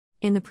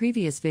In the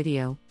previous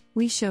video,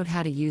 we showed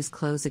how to use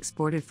clothes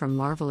exported from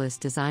Marvelous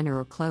Designer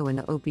or CLO in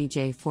the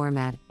OBJ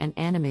format and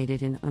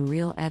animated in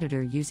Unreal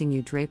Editor using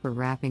U-Draper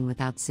wrapping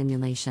without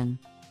simulation.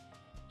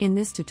 In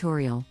this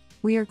tutorial,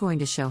 we are going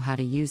to show how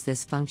to use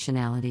this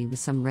functionality with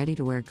some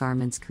ready-to-wear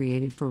garments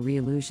created for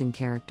Reallusion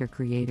Character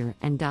Creator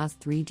and DAZ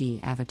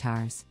 3D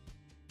avatars.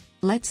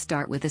 Let's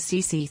start with a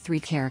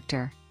CC3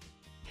 character.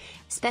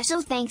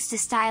 Special thanks to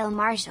Style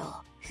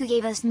Marshall, who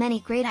gave us many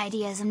great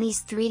ideas on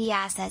these 3D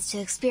assets to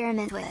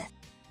experiment with.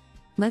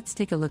 Let's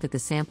take a look at the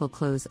sample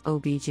clothes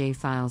OBJ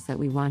files that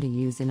we want to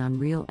use in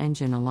Unreal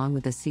Engine along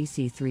with the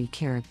CC3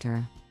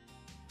 character.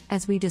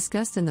 As we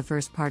discussed in the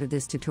first part of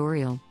this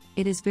tutorial,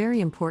 it is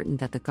very important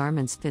that the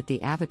garments fit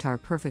the avatar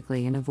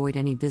perfectly and avoid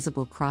any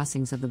visible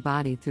crossings of the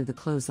body through the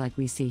clothes like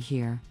we see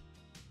here.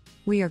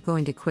 We are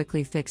going to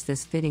quickly fix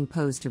this fitting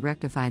pose to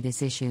rectify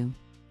this issue.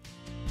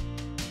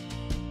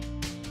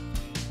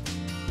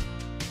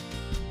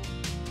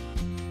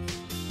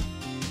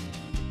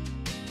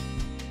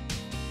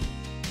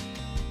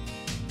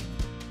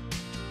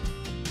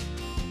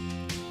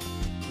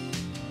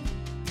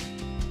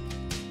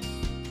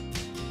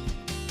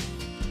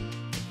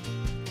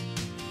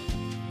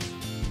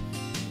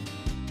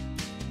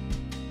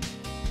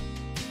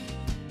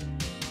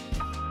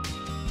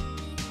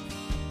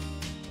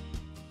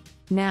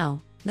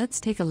 Now, let's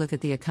take a look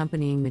at the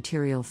accompanying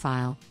material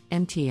file,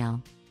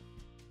 MTL.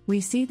 We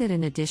see that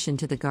in addition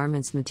to the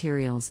garment's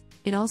materials,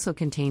 it also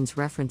contains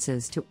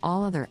references to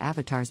all other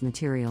avatars'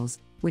 materials,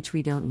 which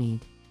we don't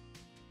need.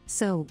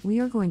 So, we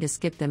are going to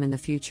skip them in the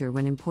future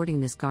when importing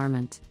this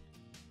garment.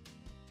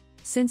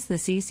 Since the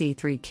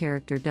CC3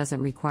 character doesn't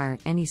require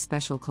any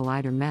special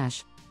collider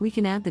mesh, we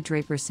can add the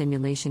Draper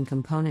simulation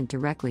component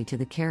directly to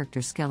the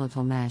character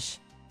skeletal mesh.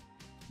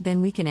 Then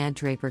we can add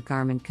Draper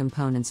garment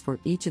components for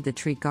each of the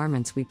tree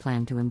garments we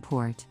plan to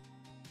import.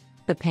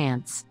 The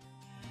pants.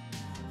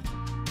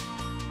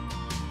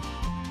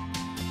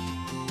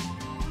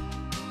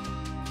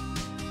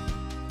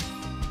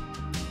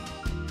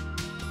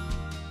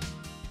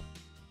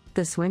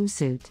 The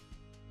swimsuit.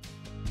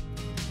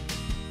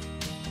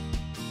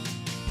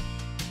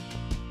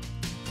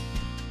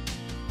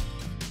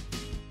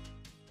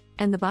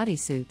 And the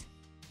bodysuit.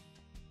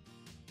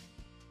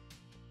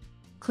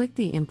 Click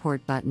the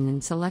Import button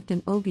and select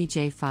an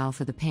OBJ file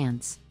for the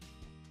pants.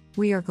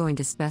 We are going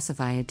to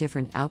specify a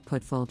different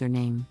output folder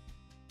name.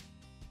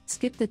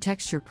 Skip the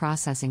texture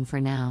processing for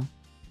now.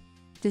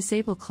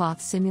 Disable cloth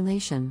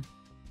simulation.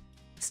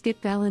 Skip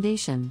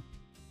validation.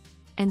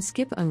 And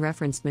skip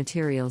unreferenced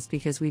materials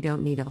because we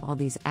don't need all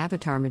these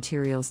avatar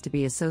materials to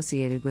be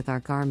associated with our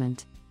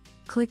garment.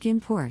 Click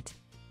Import.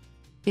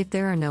 If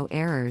there are no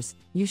errors,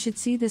 you should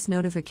see this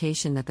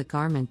notification that the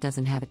garment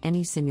doesn't have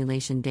any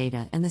simulation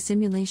data and the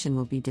simulation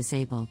will be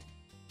disabled.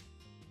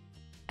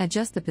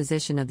 Adjust the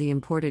position of the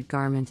imported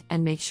garment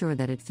and make sure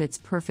that it fits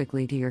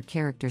perfectly to your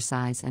character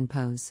size and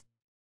pose.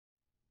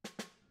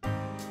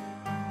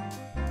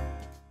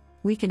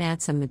 We can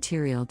add some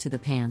material to the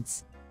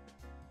pants.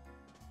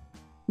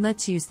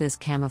 Let's use this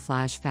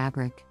camouflage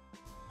fabric.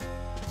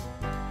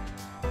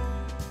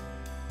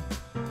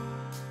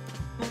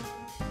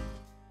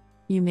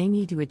 You may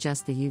need to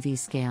adjust the UV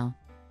scale.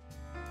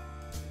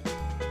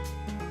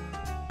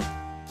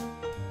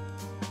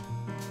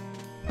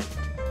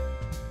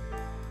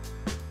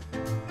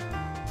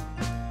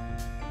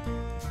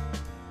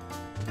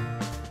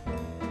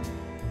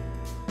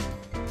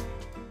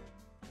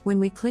 When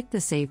we click the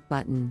Save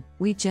button,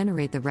 we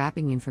generate the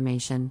wrapping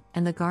information,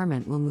 and the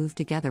garment will move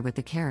together with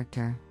the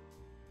character.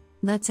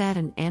 Let's add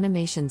an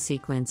animation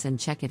sequence and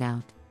check it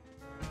out.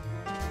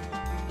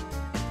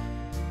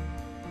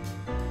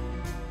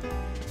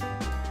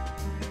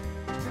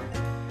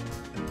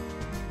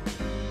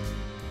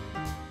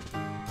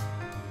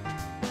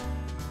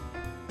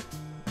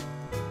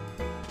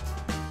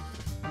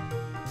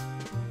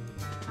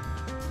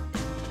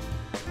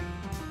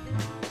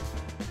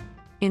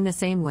 In the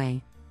same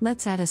way,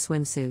 let's add a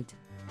swimsuit.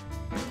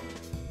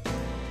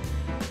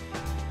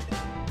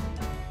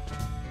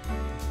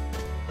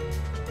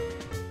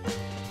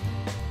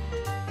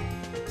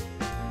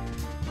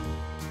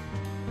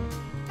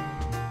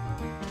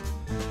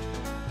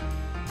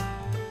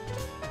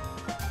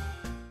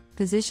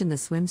 Position the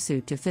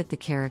swimsuit to fit the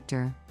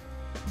character.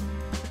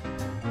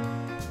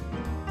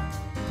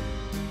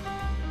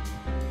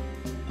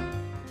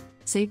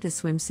 Save the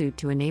swimsuit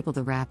to enable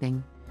the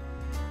wrapping.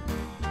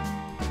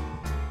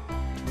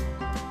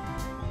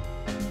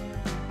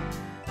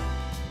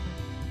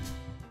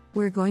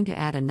 We're going to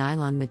add a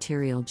nylon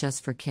material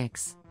just for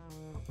kicks.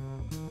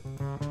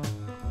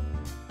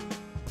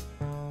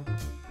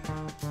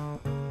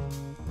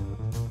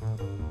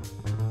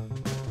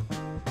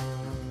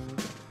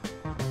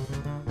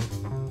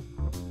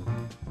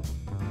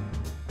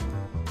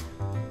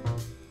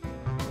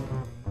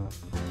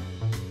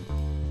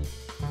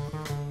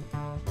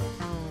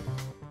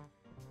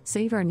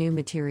 Save our new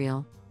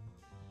material.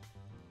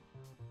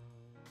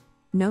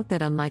 Note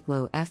that unlike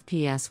low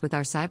FPS with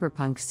our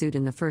cyberpunk suit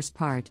in the first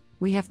part,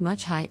 we have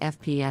much high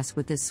FPS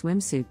with this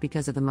swimsuit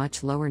because of the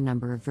much lower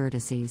number of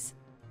vertices.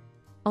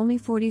 Only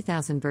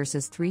 40,000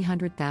 versus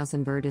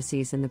 300,000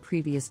 vertices in the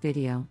previous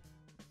video.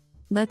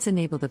 Let's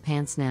enable the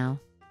pants now.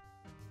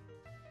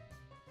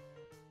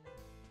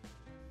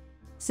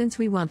 Since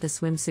we want the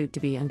swimsuit to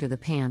be under the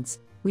pants,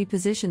 we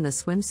position the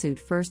swimsuit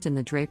first in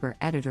the Draper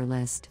editor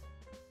list.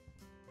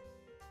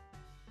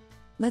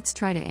 Let's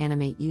try to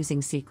animate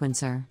using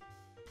Sequencer.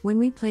 When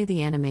we play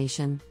the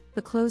animation,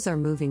 the clothes are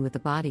moving with the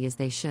body as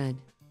they should.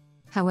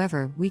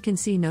 However, we can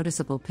see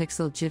noticeable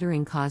pixel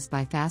jittering caused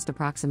by fast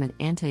approximate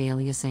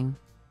anti-aliasing.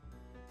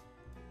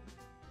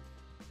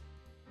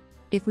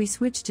 If we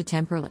switch to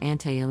temporal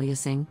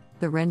anti-aliasing,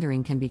 the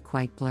rendering can be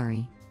quite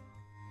blurry.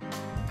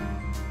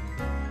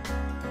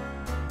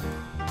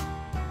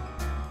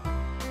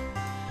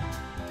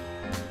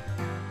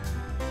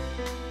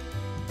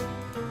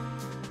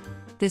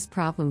 This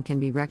problem can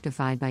be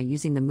rectified by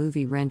using the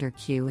movie render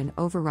queue and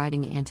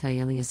overriding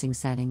anti-aliasing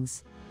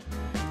settings.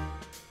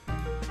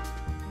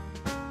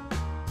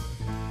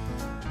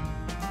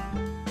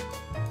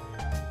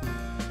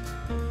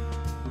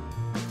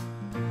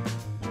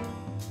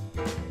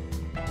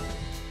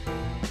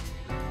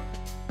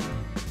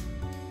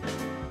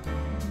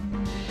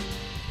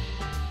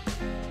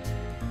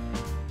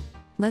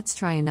 Let's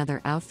try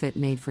another outfit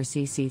made for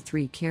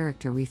CC3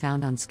 character we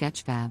found on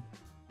Sketchfab.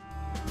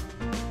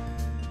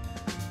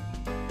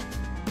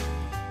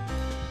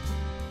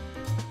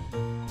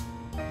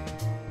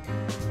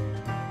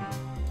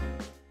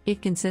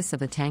 It consists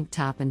of a tank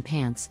top and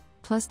pants,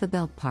 plus the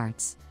belt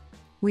parts.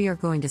 We are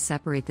going to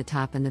separate the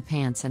top and the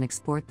pants and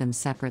export them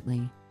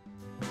separately.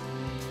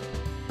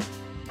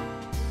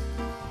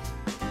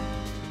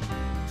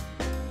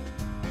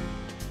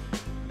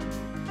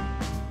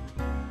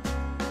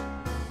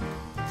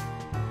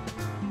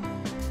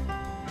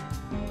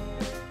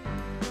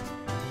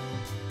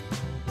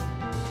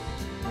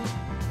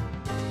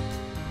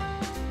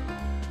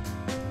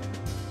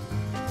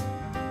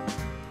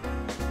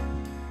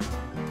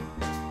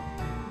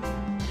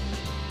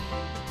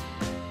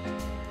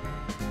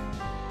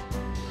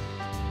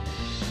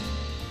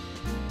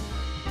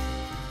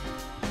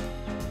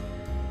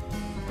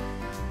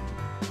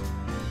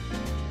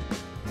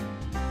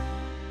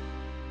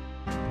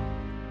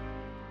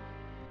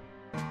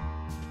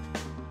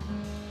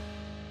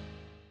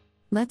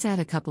 Let's add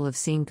a couple of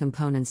seam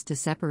components to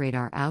separate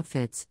our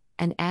outfits,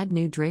 and add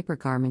new draper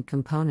garment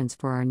components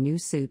for our new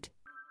suit.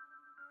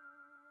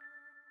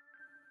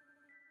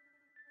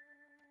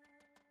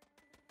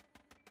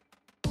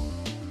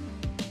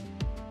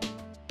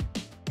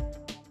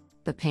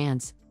 The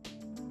pants.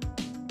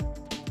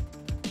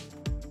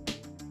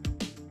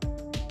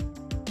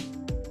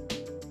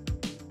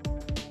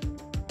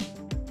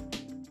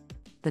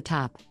 The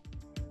top.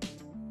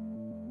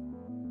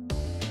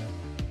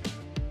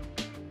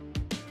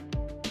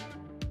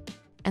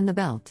 And the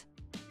belt.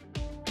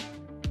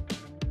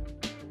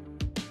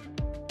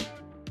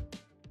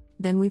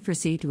 Then we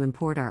proceed to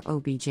import our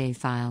OBJ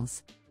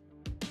files.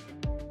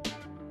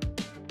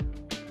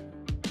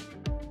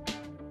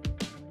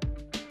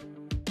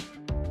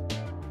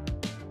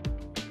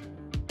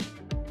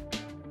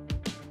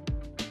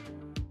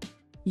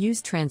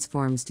 Use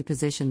transforms to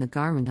position the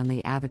garment on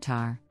the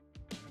avatar.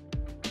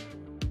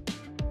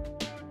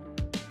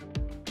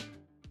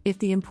 If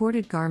the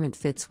imported garment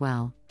fits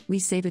well, we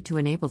save it to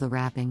enable the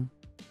wrapping.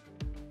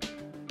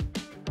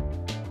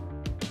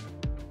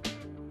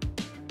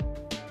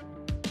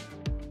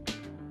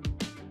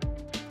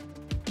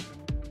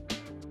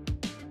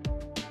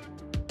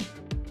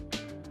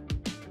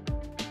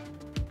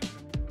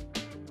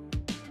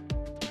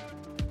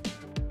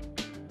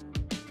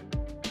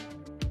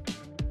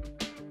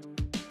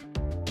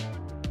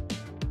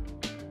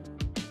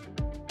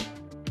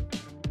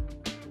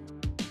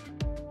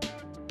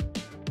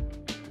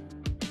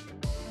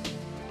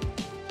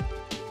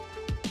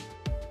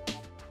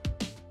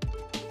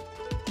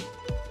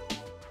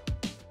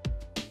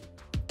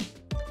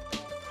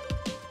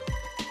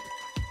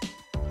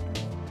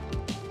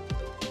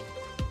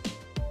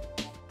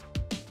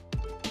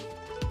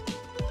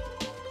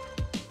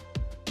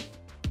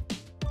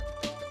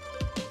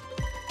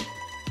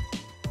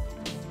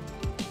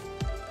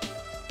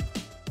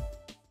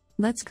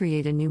 Let's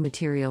create a new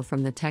material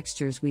from the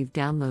textures we've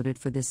downloaded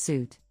for this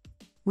suit.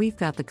 We've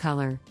got the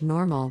color,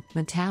 normal,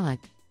 metallic,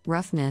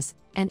 roughness,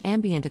 and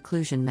ambient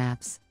occlusion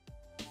maps.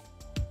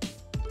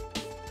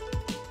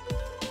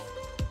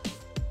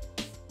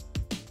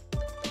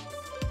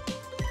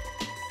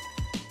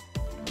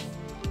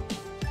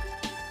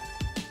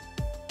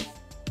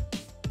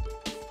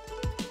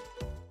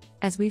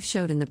 As we've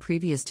showed in the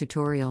previous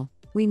tutorial,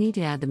 we need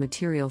to add the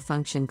material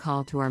function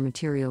call to our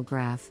material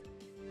graph.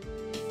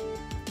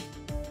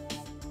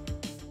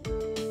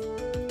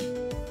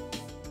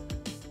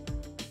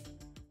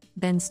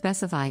 Then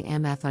specify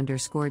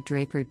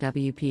mf_draper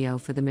WPO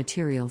for the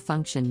material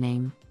function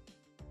name.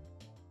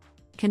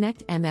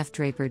 Connect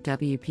mf_draper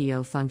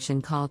WPO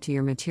function call to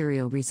your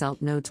material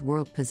result node's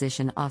world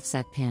position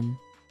offset pin.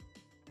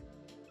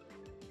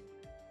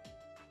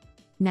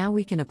 Now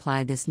we can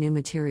apply this new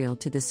material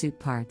to the suit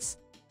parts.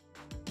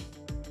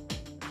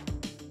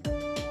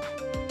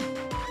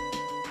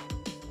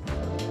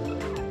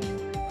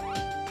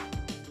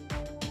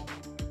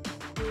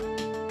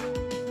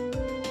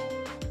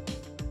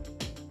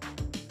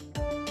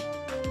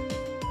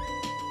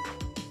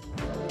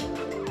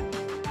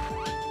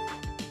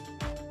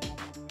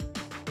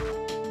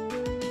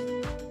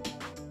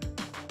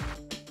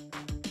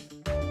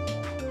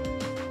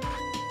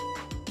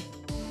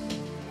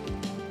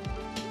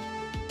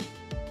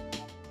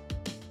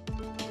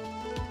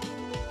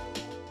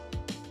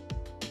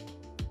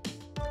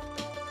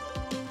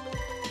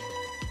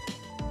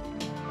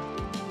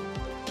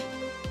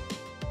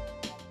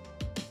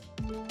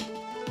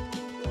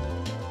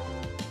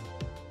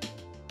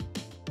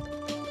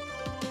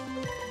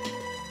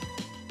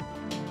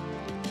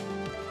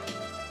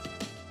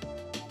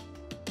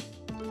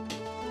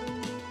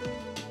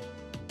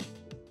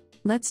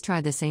 Let's try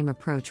the same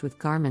approach with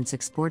garments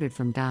exported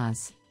from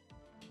DAZ.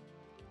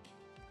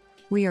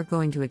 We are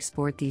going to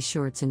export these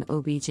shorts in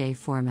OBJ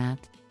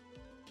format.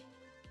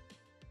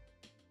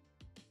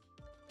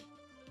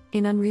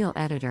 In Unreal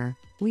Editor,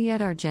 we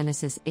add our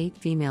Genesis 8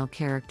 female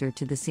character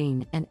to the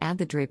scene and add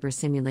the draper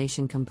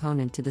simulation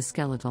component to the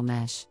skeletal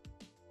mesh.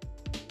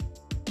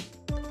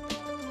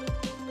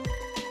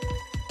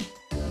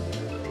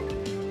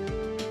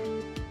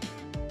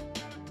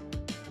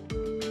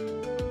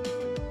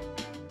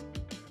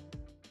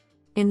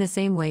 In the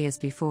same way as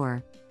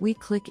before, we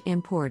click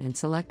Import and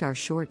select our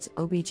shorts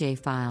OBJ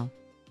file.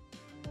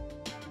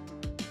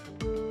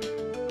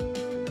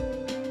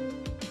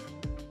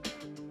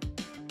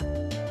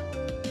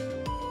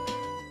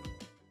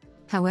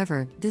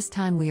 However, this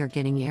time we are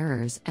getting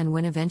errors, and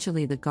when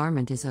eventually the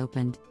garment is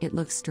opened, it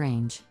looks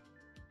strange.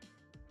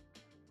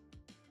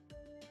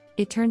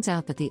 It turns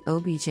out that the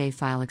OBJ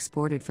file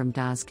exported from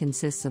DAZ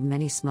consists of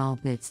many small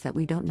bits that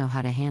we don't know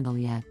how to handle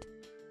yet.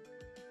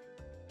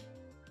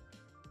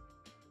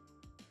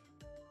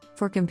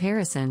 For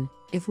comparison,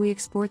 if we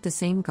export the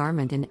same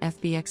garment in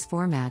FBX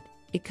format,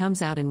 it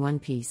comes out in one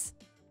piece.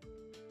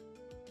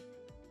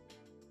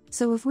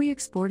 So if we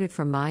export it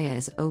from Maya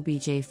as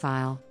OBJ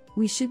file,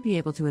 we should be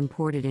able to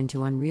import it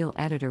into Unreal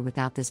Editor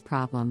without this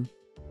problem.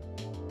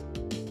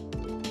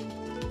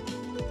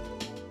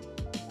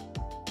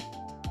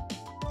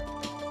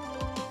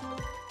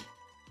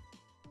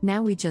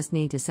 Now we just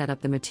need to set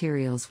up the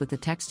materials with the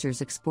textures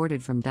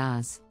exported from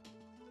DAZ.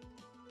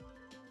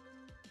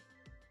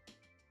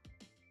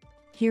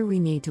 Here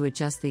we need to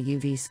adjust the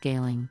UV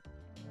scaling.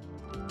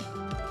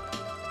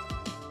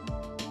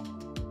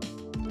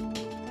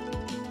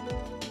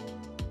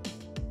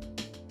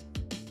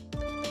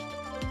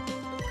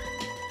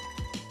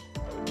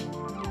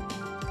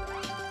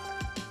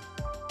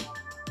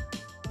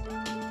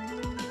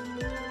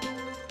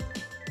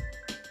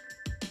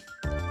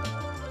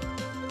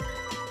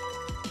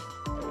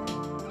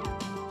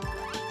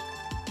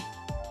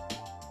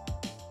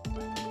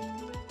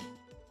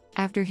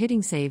 After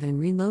hitting save and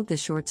reload, the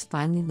shorts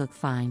finally look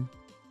fine.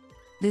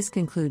 This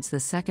concludes the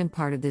second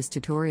part of this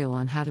tutorial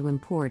on how to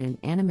import and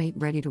animate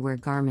ready-to-wear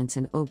garments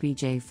in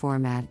OBJ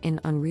format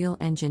in Unreal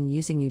Engine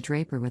using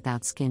UDraper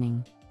without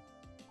skinning.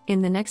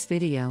 In the next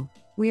video,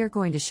 we are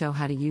going to show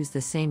how to use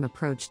the same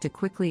approach to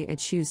quickly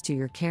add shoes to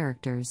your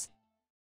characters.